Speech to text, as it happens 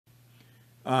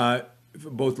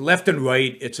both left and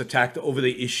right, it's attacked over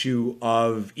the issue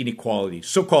of inequality,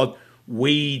 so-called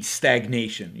wage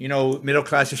stagnation. You know, middle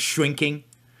class is shrinking,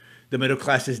 the middle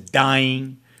class is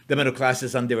dying, the middle class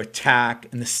is under attack,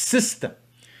 and the system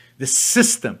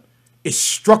is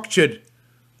structured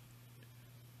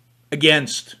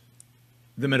against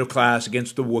the middle class,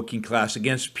 against the working class,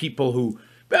 against people who,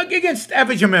 against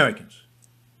average Americans.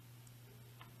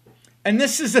 And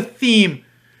this is a theme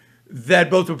that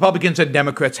both Republicans and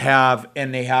Democrats have,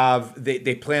 and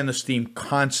they play on this theme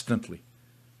constantly.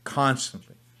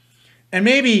 And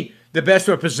maybe the best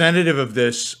representative of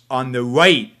this on the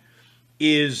right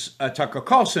is Tucker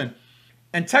Carlson.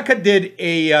 And Tucker did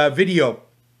a video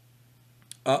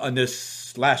on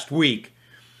this last week.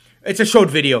 It's a short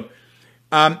video.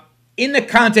 In the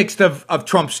context of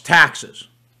Trump's taxes.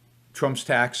 Trump's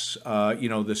tax, you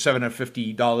know, the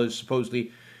 $750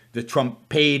 supposedly that Trump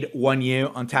paid 1 year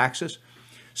on taxes.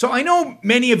 So I know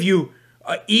many of you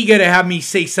are eager to have me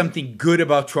say something good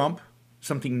about Trump,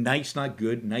 something nice, not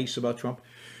good, nice about Trump.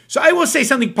 So I will say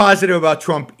something positive about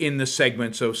Trump in this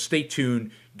segment, so stay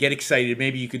tuned, get excited.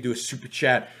 Maybe you could do a super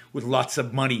chat with lots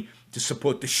of money to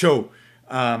support the show,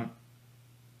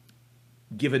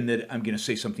 given that I'm going to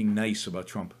say something nice about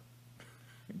Trump.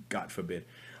 God forbid.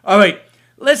 All right,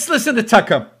 let's listen to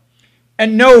Tucker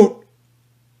and note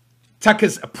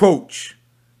Tucker's approach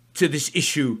to this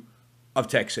issue of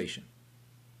taxation.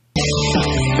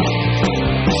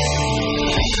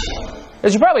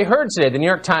 As you probably heard today, the New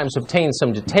York Times obtained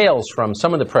some details from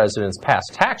some of the president's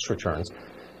past tax returns.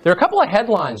 There are a couple of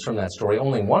headlines from that story.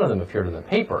 Only one of them appeared in the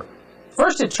paper.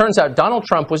 First, it turns out Donald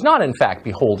Trump was not, in fact,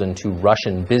 beholden to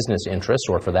Russian business interests,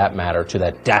 or for that matter, to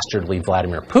that dastardly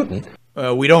Vladimir Putin.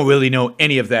 We don't really know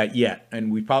any of that yet,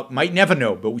 and we might never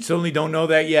know, but we certainly don't know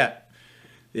that yet.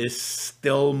 There's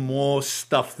still more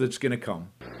stuff that's going to come.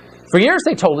 For years,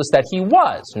 they told us that he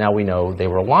was. Now we know they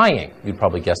were lying. You'd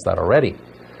probably guessed that already.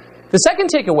 The second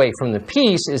takeaway from the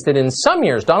piece is that in some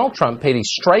years, Donald Trump paid a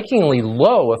strikingly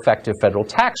low effective federal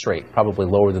tax rate, probably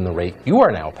lower than the rate you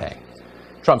are now paying.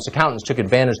 Trump's accountants took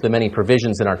advantage of the many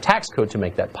provisions in our tax code to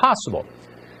make that possible.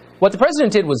 What the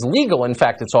president did was legal. In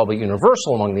fact, it's all but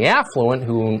universal among the affluent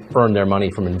who earn their money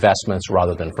from investments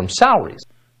rather than from salaries.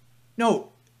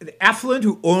 No, the affluent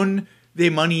who earn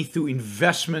their money through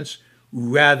investments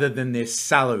rather than their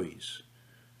salaries.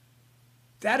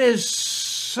 That is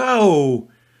so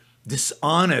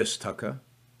dishonest, Tucker.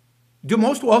 Do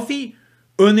most wealthy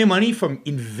earn their money from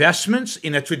investments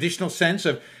in a traditional sense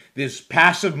of there's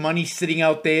passive money sitting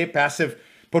out there, passive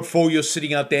portfolios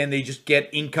sitting out there, and they just get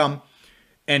income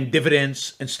and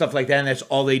dividends and stuff like that, and that's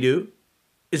all they do?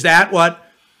 Is that what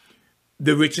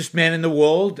the richest man in the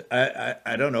world,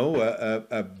 I don't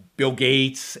know, Bill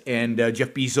Gates and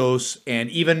Jeff Bezos and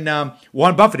even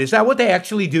Warren Buffett, is that what they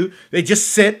actually do? They just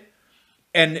sit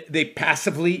and they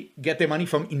passively get their money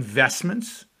from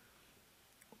investments?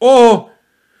 Or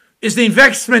is the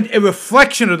investment a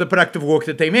reflection of the productive work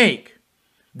that they make?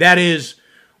 That is,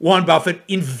 Warren Buffett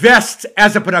invests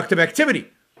as a productive activity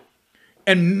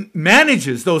and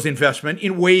manages those investments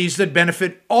in ways that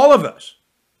benefit all of us,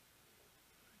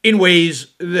 in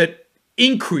ways that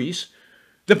increase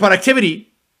the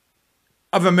productivity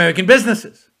of American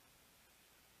businesses.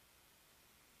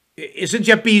 Isn't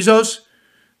Jeff Bezos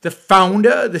the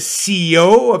founder, the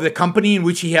CEO of the company in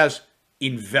which he has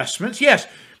investments? Yes,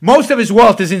 most of his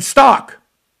wealth is in stock,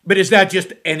 but is that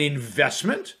just an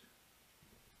investment?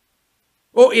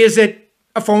 Or is it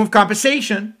a form of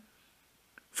compensation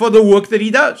for the work that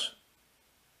he does?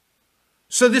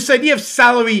 So this idea of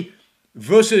salary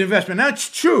versus investment. Now, it's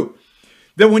true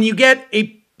that when you get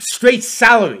a straight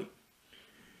salary,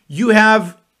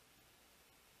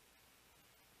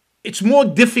 it's more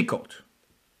difficult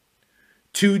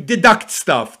to deduct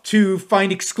stuff, to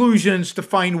find exclusions, to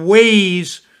find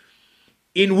ways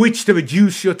in which to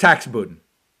reduce your tax burden.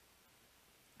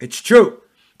 It's true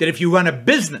that if you run a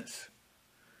business,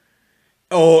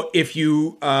 or if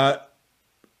you,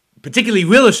 particularly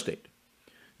real estate,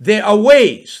 there are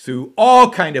ways through all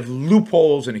kind of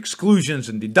loopholes and exclusions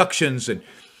and deductions and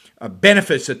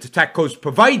benefits that the tax code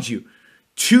provides you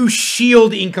to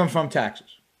shield income from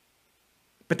taxes.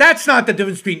 But that's not the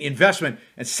difference between investment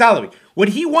and salary. What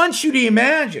he wants you to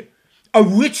imagine are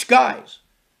rich guys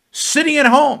sitting at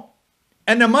home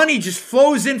and the money just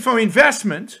flows in from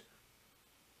investments,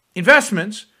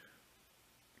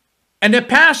 and they're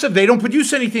passive. They don't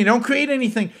produce anything. They don't create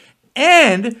anything.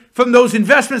 And from those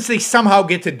investments, they somehow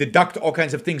get to deduct all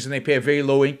kinds of things and they pay a very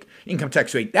low income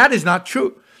tax rate. That is not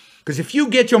true. Because if you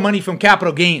get your money from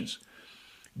capital gains,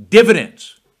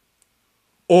 dividends,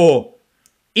 or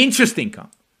interest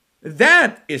income,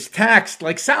 that is taxed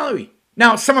like salary.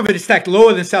 Now, some of it is taxed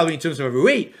lower than salary in terms of every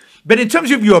rate, but in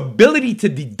terms of your ability to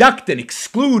deduct and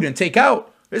exclude and take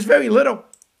out, there's very little.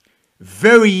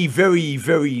 Very, very,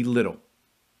 very little.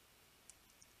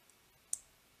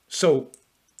 So,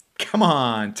 come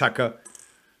on, Tucker.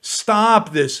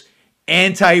 Stop this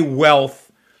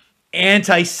anti-wealth,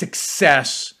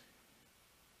 anti-success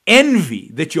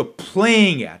envy that you're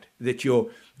playing at, that you're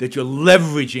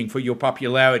leveraging for your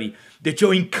popularity, that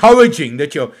you're encouraging,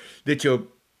 that you're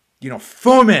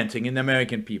fomenting in the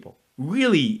American people.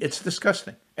 Really, it's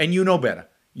disgusting. And you know better.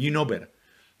 You know better.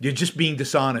 You're just being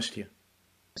dishonest here.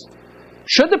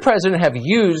 Should the president have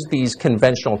used these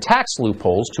conventional tax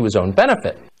loopholes to his own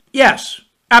benefit? Yes,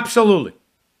 absolutely.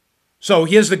 So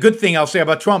here's the good thing I'll say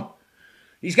about Trump.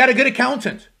 He's got a good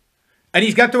accountant, and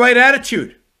he's got the right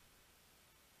attitude.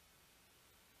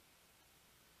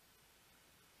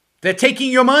 They're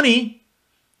taking your money,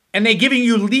 and they're giving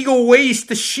you legal ways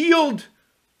to shield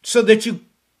so that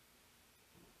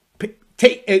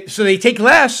they take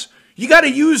less. You got to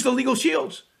use the legal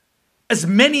shields, as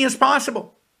many as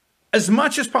possible, as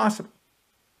much as possible.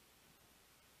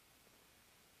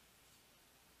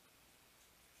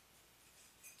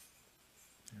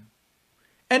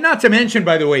 And not to mention,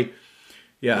 by the way,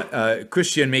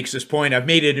 Christian makes this point. I've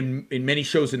made it in many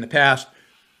shows in the past,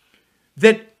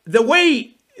 that the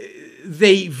way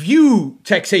they view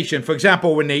taxation, for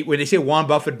example, when they say Warren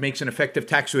Buffett makes an effective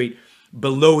tax rate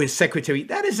below his secretary,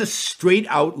 that is a straight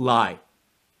out lie.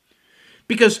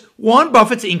 Because Warren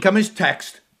Buffett's income is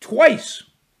taxed twice.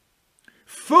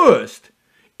 First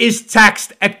is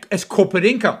taxed as corporate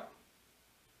income.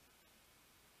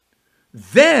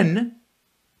 Then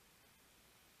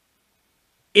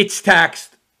it's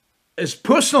taxed as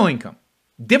personal income.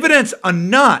 Dividends are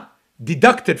not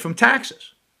deducted from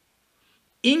taxes.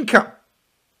 Income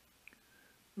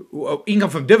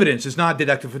from dividends is not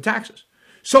deducted from taxes.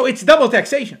 So it's double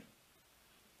taxation.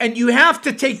 And you have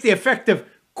to take the effective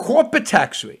corporate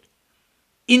tax rate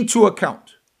into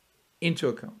account.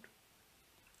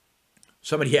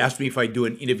 Somebody asked me if I'd do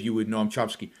an interview with Noam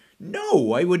Chomsky.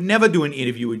 No, I would never do an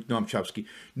interview with Noam Chomsky.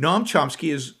 Noam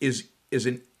Chomsky is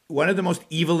one of the most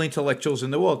evil intellectuals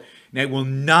in the world. And I will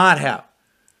not have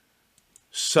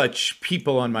such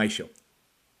people on my show.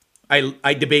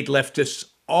 I debate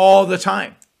leftists all the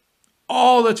time.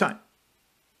 All the time.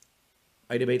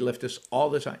 I debate leftists all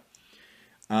the time.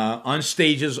 On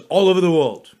stages all over the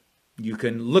world. You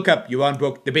can look up Yaron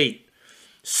Brook debate.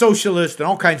 Socialists and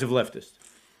all kinds of leftists.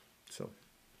 So,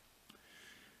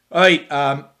 all right.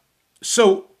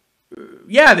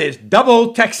 There's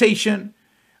double taxation.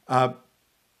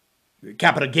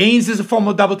 Capital gains is a form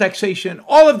of double taxation.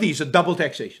 All of these are double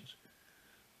taxations.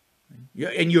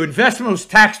 And your investment was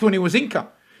taxed when it was income.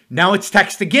 Now it's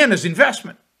taxed again as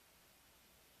investment.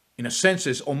 In a sense,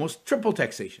 it's almost triple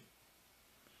taxation.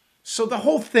 So the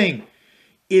whole thing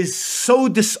is so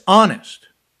dishonest.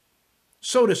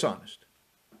 So dishonest.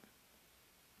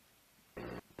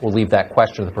 We'll leave that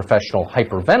question to the professional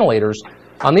hyperventilators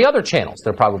on the other channels.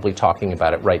 They're probably talking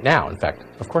about it right now. In fact,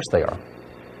 of course they are.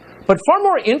 But far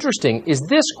more interesting is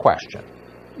this question.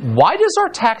 Why does our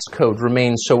tax code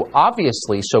remain so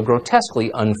obviously, so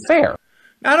grotesquely unfair?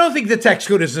 Now, I don't think the tax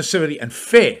code is necessarily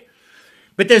unfair,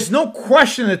 but there's no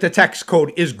question that the tax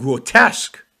code is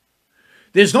grotesque.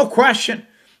 There's no question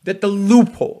that the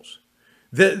loopholes,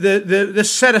 the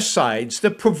set-asides,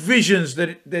 the provisions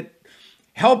that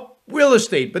help real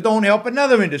estate but don't help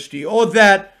another industry, or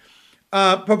that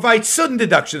provide certain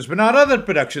deductions but not other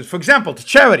deductions. For example, to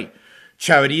charity.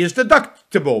 Charity is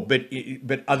deductible,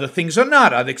 but other things are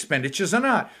not. Other expenditures are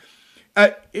not.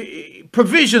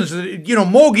 Provisions,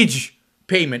 mortgage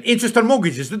payment, interest on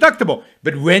mortgage is deductible,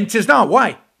 but rent is not.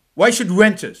 Why? Why should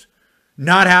renters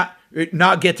not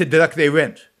get to deduct their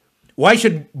rent? Why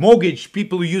should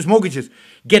people who use mortgages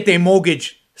get their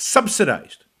mortgage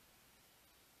subsidized?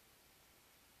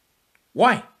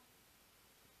 Why?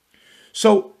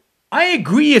 So I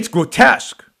agree it's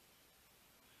grotesque.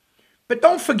 But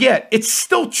don't forget, it's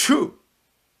still true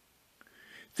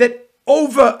that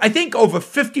over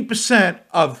 50%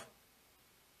 of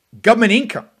government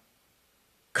income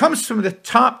comes from the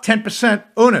top 10%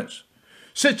 earners.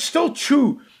 So it's still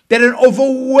true that an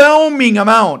overwhelming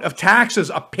amount of taxes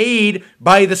are paid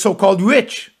by the so-called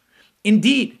rich.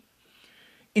 Indeed,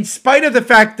 in spite of the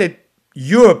fact that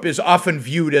Europe is often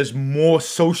viewed as more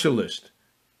socialist,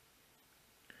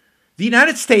 the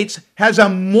United States has a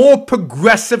more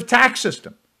progressive tax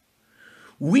system.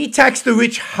 We tax the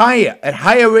rich higher, at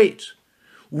higher rates.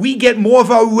 We get more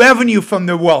of our revenue from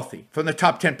the wealthy, from the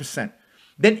top 10%,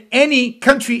 than any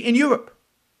country in Europe.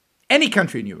 Any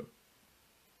country in Europe.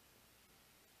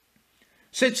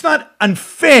 So it's not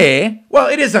unfair. Well,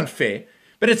 it is unfair,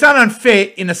 but it's not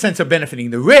unfair in the sense of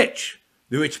benefiting the rich.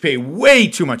 The rich pay way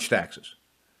too much taxes.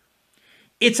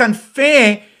 It's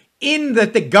unfair in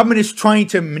that the government is trying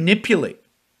to manipulate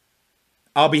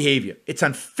our behavior. It's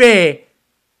unfair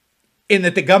in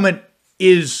that the government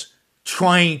is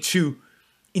trying to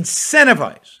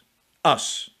incentivize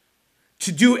us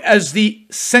to do as the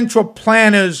central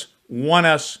planners want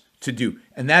us to do.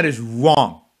 And that is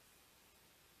wrong.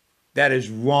 That is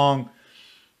wrong.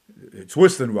 It's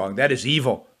worse than wrong. That is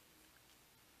evil.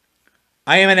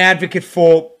 I am an advocate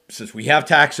for, since we have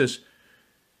taxes,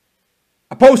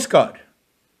 a postcard.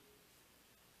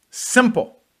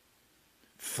 Simple.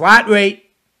 Flat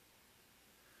rate.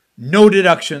 No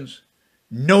deductions.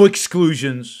 No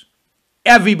exclusions.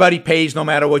 Everybody pays no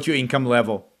matter what your income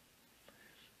level.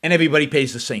 And everybody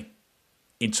pays the same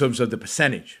in terms of the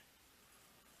percentage.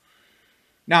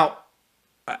 Now,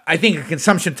 I think a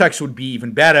consumption tax would be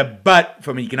even better, but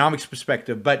from an economics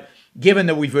perspective, but given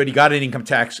that we've already got an income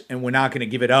tax and we're not going to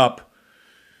give it up,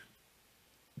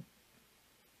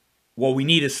 what we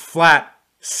need is flat,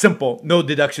 simple, no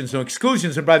deductions, no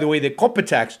exclusions. And by the way, the corporate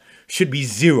tax should be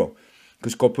zero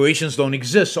because corporations don't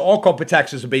exist. So all corporate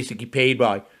taxes are basically paid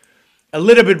by a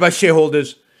little bit by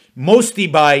shareholders, mostly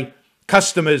by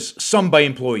customers, some by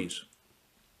employees.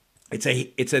 It's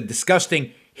a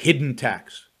disgusting hidden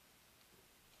tax.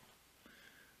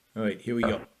 All right, here we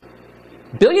go.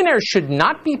 Billionaires should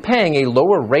not be paying a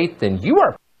lower rate than you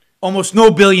are. Almost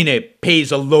no billionaire pays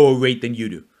a lower rate than you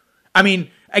do. I mean,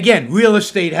 again, real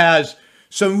estate has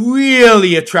some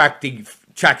really attractive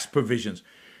tax provisions,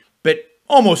 but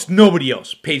almost nobody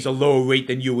else pays a lower rate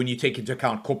than you when you take into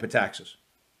account corporate taxes.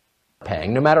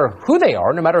 Paying, no matter who they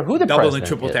are, no matter who the Double president and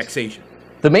triple is. taxation.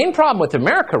 The main problem with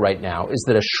America right now is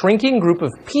that a shrinking group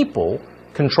of people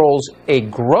controls a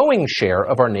growing share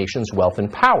of our nation's wealth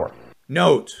and power.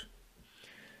 Note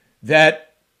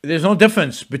that there's no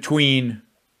difference between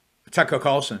Tucker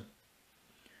Carlson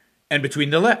and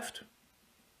between the left.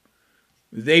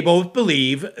 They both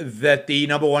believe that the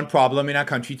number one problem in our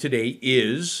country today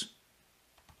is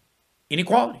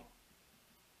inequality.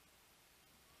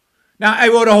 Now, I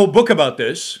wrote a whole book about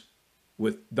this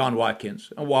with Don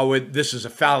Watkins, and while this is a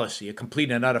fallacy, a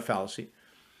complete and utter fallacy,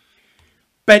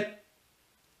 but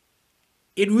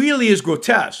it really is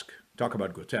grotesque, talk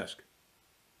about grotesque,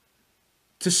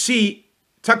 to see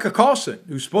Tucker Carlson,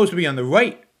 who's supposed to be on the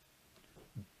right,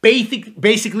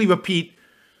 basically repeat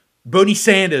Bernie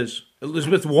Sanders,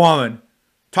 Elizabeth Warren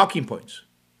talking points.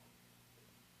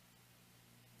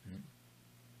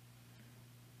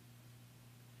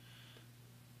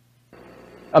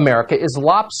 America is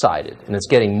lopsided, and it's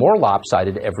getting more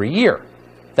lopsided every year.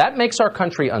 That makes our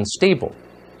country unstable.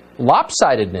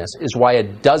 Lopsidedness is why a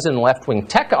dozen left-wing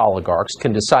tech oligarchs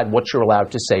can decide what you're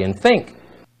allowed to say and think.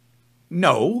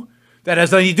 No, that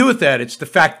has nothing to do with that. It's the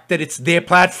fact that it's their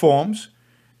platforms,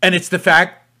 and it's the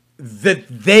fact that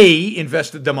they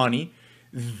invested the money,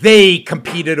 they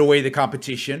competed away the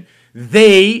competition,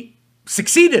 they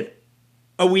succeeded.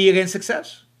 Are we against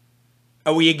success?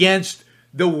 Are we against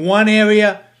the one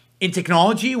area in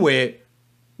technology where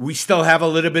we still have a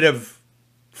little bit of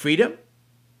freedom,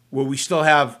 where we still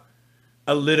have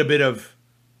a little bit of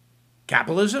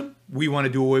capitalism? We want to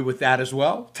do away with that as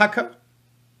well, Tucker.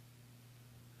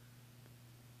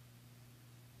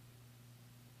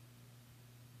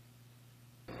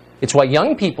 It's why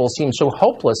young people seem so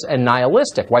hopeless and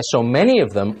nihilistic, why so many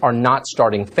of them are not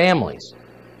starting families.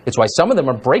 It's why some of them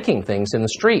are breaking things in the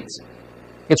streets.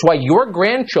 It's why your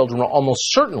grandchildren will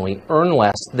almost certainly earn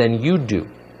less than you do.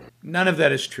 None of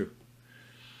that is true.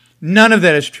 None of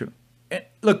that is true. And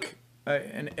look,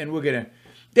 and we're going to...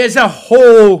 There's a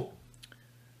whole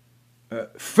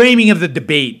framing of the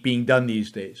debate being done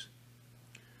these days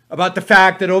about the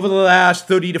fact that over the last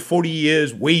 30 to 40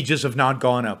 years, wages have not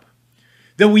gone up,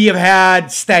 that we have had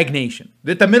stagnation,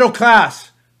 that the middle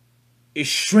class is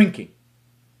shrinking.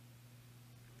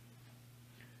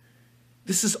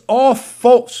 This is all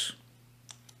false.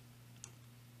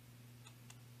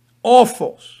 All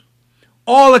false.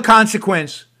 All a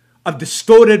consequence of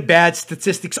distorted bad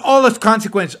statistics, all a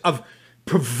consequence of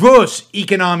perverse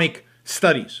economic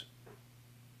studies.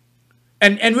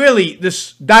 And really,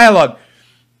 this dialogue,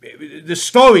 this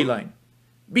storyline,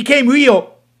 became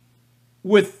real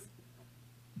with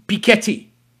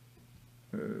Piketty,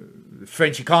 the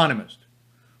French economist,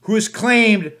 who has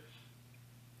claimed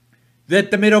that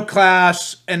the middle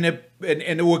class and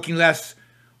the working class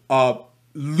are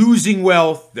losing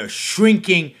wealth, they're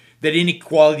shrinking, that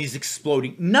inequality is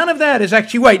exploding. None of that is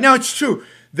actually right. Now, it's true.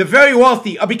 The very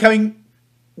wealthy are becoming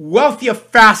wealthier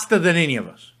faster than any of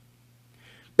us.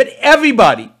 But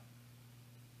everybody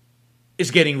is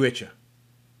getting richer.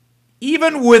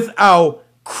 Even with our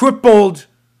crippled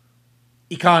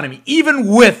economy, even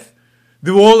with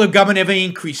the role of government ever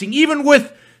increasing, even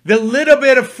with the little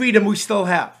bit of freedom we still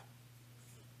have,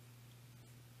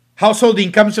 household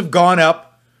incomes have gone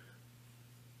up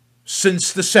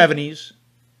since the 70s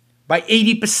by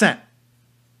 80%,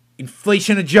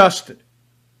 inflation adjusted.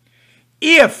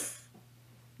 If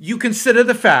you consider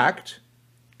the fact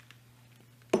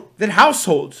that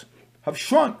households have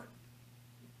shrunk.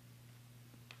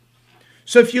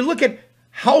 So if you look at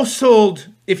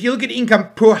income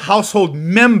per household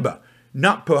member,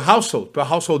 not per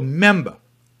household member,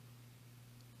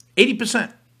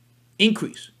 80%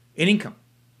 increase in income.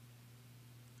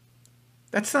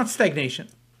 That's not stagnation.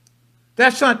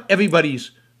 That's not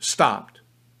everybody's stopped.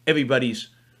 Everybody's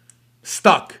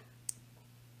stuck.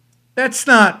 That's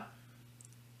not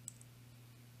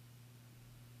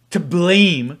to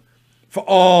blame for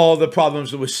all the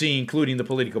problems that we're seeing, including the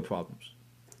political problems.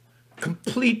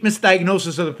 Complete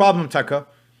misdiagnosis of the problem, Tucker.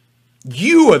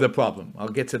 You are the problem. I'll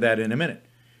get to that in a minute.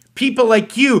 People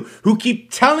like you who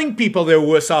keep telling people they're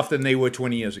worse off than they were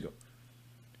 20 years ago.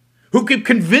 Who keep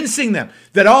convincing them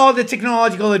that all the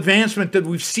technological advancement that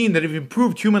we've seen that have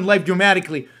improved human life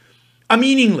dramatically are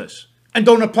meaningless and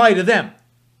don't apply to them.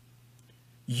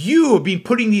 You have been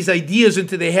putting these ideas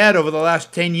into their head over the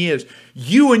last 10 years.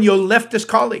 You and your leftist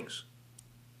colleagues.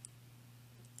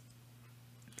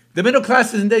 The middle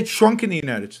class has indeed shrunk in the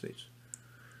United States.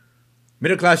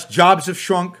 Middle class jobs have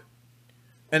shrunk,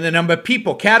 and the number of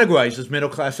people categorized as middle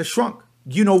class has shrunk.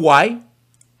 Do you know why?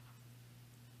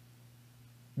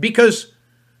 Because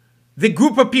the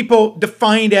group of people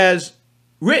defined as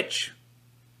rich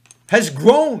has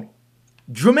grown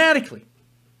dramatically.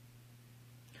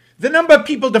 The number of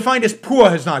people defined as poor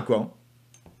has not grown.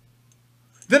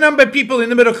 The number of people in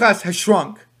the middle class has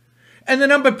shrunk. And the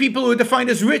number of people who are defined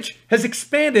as rich has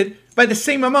expanded by the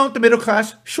same amount the middle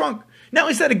class shrunk. Now,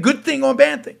 is that a good thing or a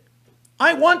bad thing?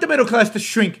 I want the middle class to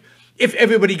shrink if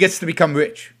everybody gets to become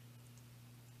rich.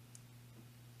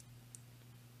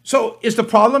 So is the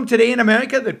problem today in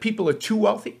America that people are too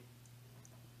wealthy?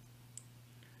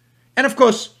 And of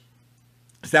course,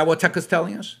 is that what Tucker's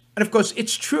telling us? And of course,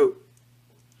 it's true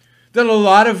that a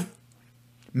lot of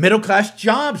middle-class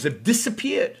jobs have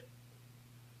disappeared.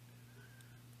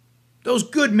 Those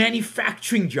good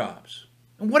manufacturing jobs.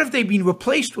 And what have they been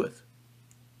replaced with?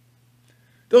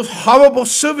 Those horrible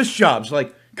service jobs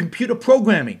like computer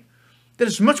programming that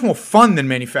is much more fun than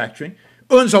manufacturing,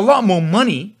 earns a lot more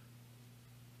money,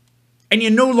 and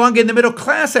you're no longer in the middle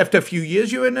class after a few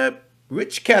years. You're in a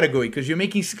rich category because you're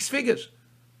making six figures.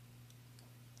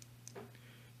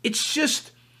 It's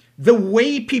just the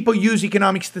way people use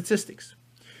economic statistics,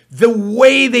 the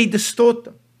way they distort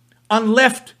them on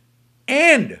left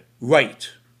and right,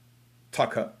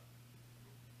 Tucker,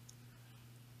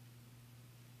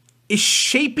 is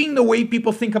shaping the way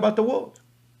people think about the world.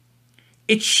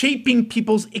 It's shaping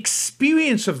people's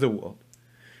experience of the world.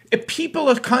 If people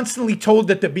are constantly told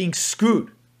that they're being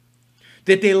screwed,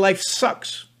 that their life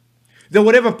sucks, that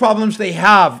whatever problems they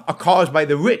have are caused by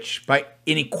the rich, by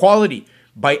inequality,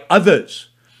 by others,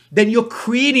 then you're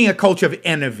creating a culture of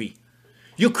envy.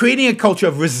 You're creating a culture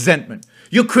of resentment.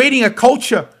 You're creating a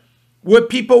culture where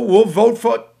people will vote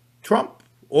for Trump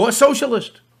or a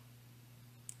socialist.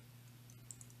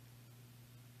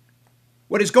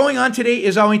 What is going on today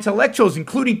is our intellectuals,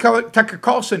 including Tucker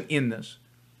Carlson in this,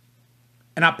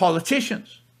 and our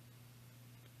politicians,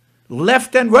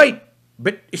 left and right,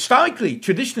 but historically,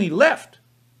 traditionally left,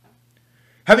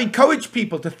 have encouraged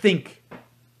people to think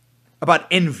about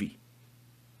envy,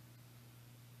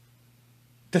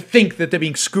 to think that they're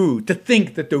being screwed, to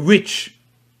think that the rich,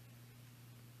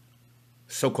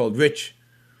 so-called rich,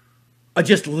 are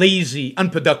just lazy,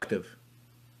 unproductive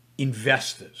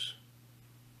investors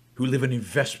who live on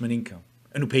investment income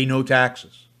and who pay no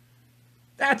taxes.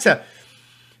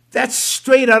 That's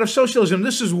straight out of socialism.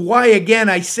 This is why, again,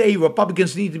 I say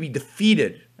Republicans need to be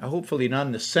defeated. Hopefully not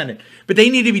in the Senate, but they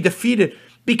need to be defeated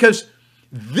because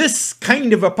this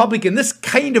kind of Republican, this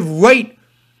kind of right,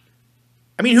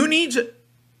 I mean, who needs it?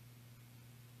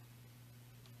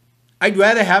 I'd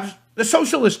rather have the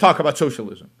socialists talk about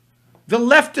socialism. The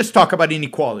leftists talk about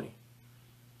inequality.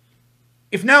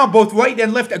 If now both right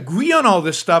and left agree on all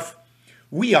this stuff,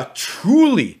 we are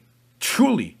truly,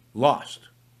 truly lost.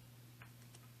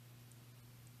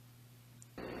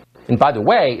 And by the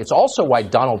way, it's also why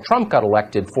Donald Trump got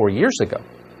elected 4 years ago.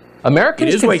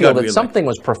 Americans can feel that something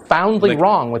was profoundly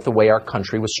wrong with the way our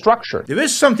country was structured. There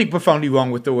is something profoundly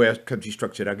wrong with the way our country is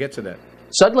structured. I'll get to that.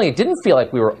 Suddenly, it didn't feel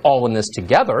like we were all in this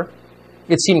together.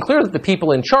 It seemed clear that the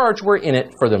people in charge were in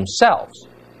it for themselves.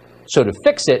 So to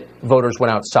fix it, voters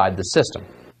went outside the system.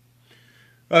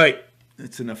 All right,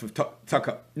 that's enough of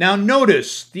Tucker. Now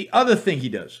notice the other thing he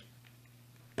does,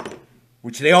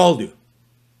 which they all do,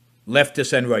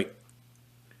 leftists and right.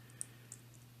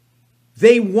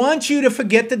 They want you to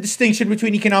forget the distinction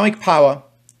between economic power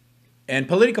and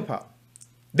political power.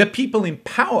 The people in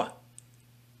power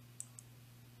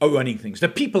are running things. The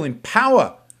people in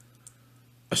power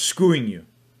are screwing you.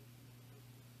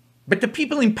 But the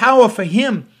people in power for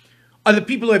him are the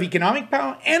people who have economic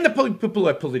power and the people who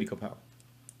have political power.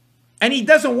 And he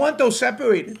doesn't want those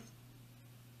separated.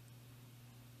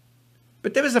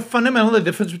 But there is a fundamental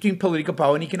difference between political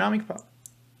power and economic power.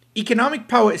 Economic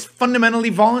power is fundamentally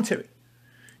voluntary.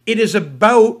 It is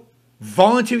about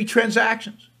voluntary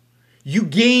transactions. You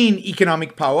gain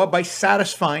economic power by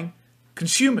satisfying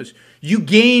consumers. You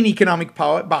gain economic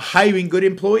power by hiring good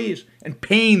employees and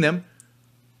paying them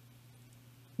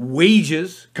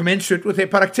wages commensurate with their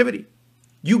productivity.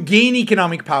 You gain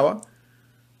economic power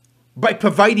by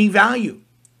providing value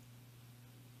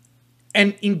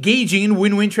and engaging in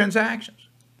win-win transactions.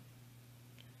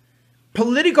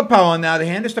 Political power, on the other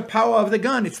hand, is the power of the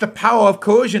gun. It's the power of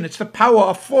coercion. It's the power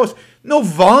of force. No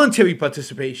voluntary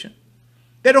participation.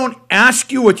 They don't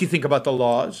ask you what you think about the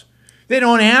laws. They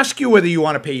don't ask you whether you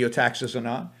want to pay your taxes or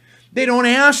not. They don't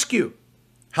ask you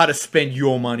how to spend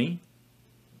your money.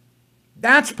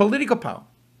 That's political power.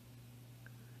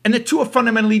 And the two are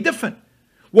fundamentally different.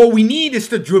 What we need is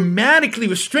to dramatically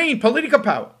restrain political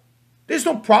power. There's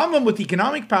no problem with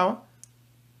economic power.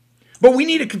 But we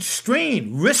need to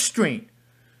restrain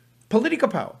political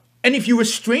power. And if you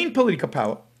restrain political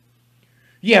power,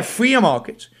 you have freer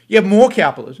markets, you have more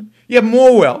capitalism, you have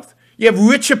more wealth, you have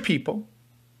richer people,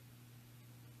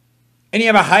 and you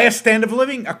have a higher standard of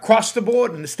living across the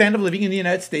board. And the standard of living in the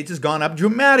United States has gone up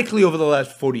dramatically over the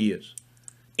last 40 years,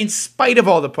 in spite of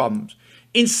all the problems,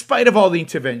 in spite of all the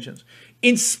interventions,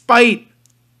 in spite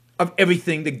of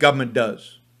everything the government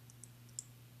does.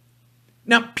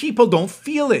 Now, people don't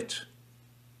feel it.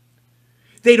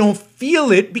 They don't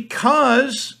feel it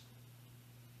because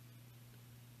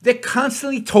they're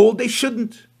constantly told they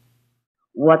shouldn't.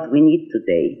 What we need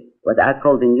today, what I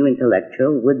call the new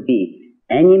intellectual, would be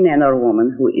any man or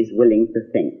woman who is willing to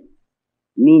think.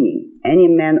 Meaning, any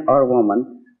man or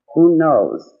woman who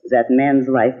knows that man's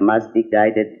life must be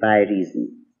guided by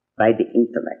reason, by the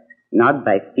intellect, not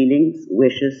by feelings,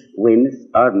 wishes, whims,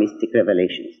 or mystic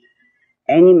revelations.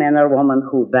 Any man or woman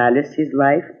who values his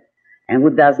life and who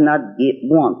does not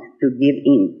want to give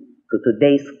in to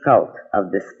today's cult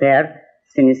of despair,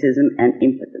 cynicism, and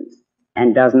impotence,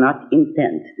 and does not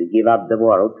intend to give up the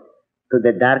world to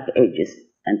the dark ages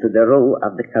and to the rule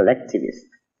of the collectivist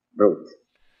brute.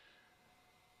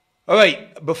 All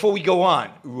right, before we go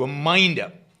on,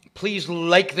 reminder, please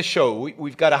like the show.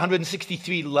 We've got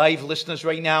 163 live listeners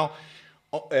right now,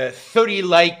 30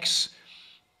 likes.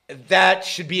 That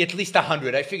should be at least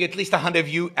 100. I figure at least 100 of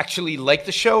you actually like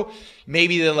the show.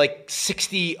 Maybe there are like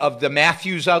 60 of the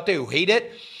Matthews out there who hate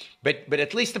it. But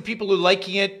at least the people who are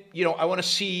liking it, you know, I want to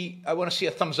see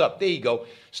a thumbs up. There you go.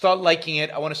 Start liking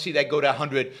it. I want to see that go to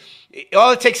 100.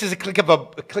 All it takes is a click of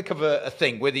a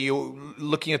thing, whether you're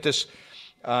looking at this.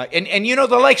 And you know,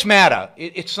 the likes matter.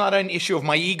 It's not an issue of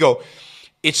my ego.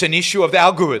 It's an issue of the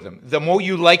algorithm. The more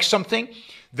you like something,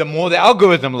 the more the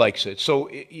algorithm likes it. So,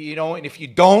 you know, and if you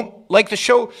don't like the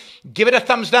show, give it a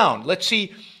thumbs down. Let's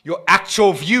see your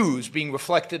actual views being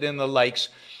reflected in the likes.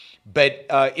 But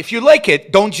if you like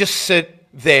it, don't just sit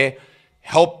there.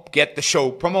 Help get the show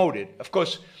promoted. Of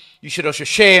course, you should also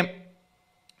share.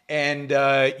 And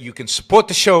you can support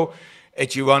the show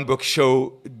at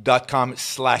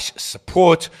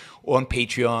JeronBrooksShow.com/support, or on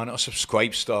Patreon or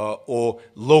Subscribestar or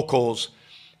Locals.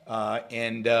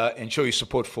 And show your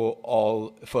support for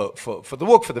the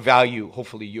work, for the value,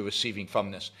 hopefully, you're receiving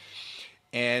from this.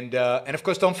 And of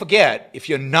course, don't forget, if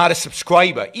you're not a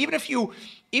subscriber, even if you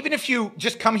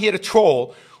just come here to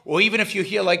troll, or even if you're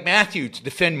here like Matthew to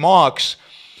defend Marx,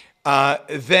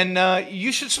 then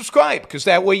you should subscribe, because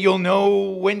that way you'll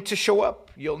know when to show up.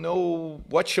 You'll know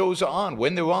what shows are on,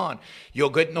 when they're on. You'll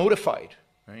get notified,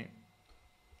 right?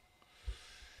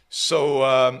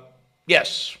 So,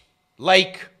 yes,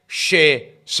 like, share,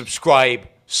 subscribe,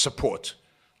 support.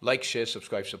 Like, share,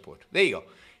 subscribe, support. There you go.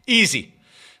 Easy.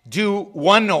 Do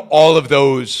one or all of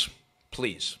those,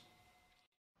 please.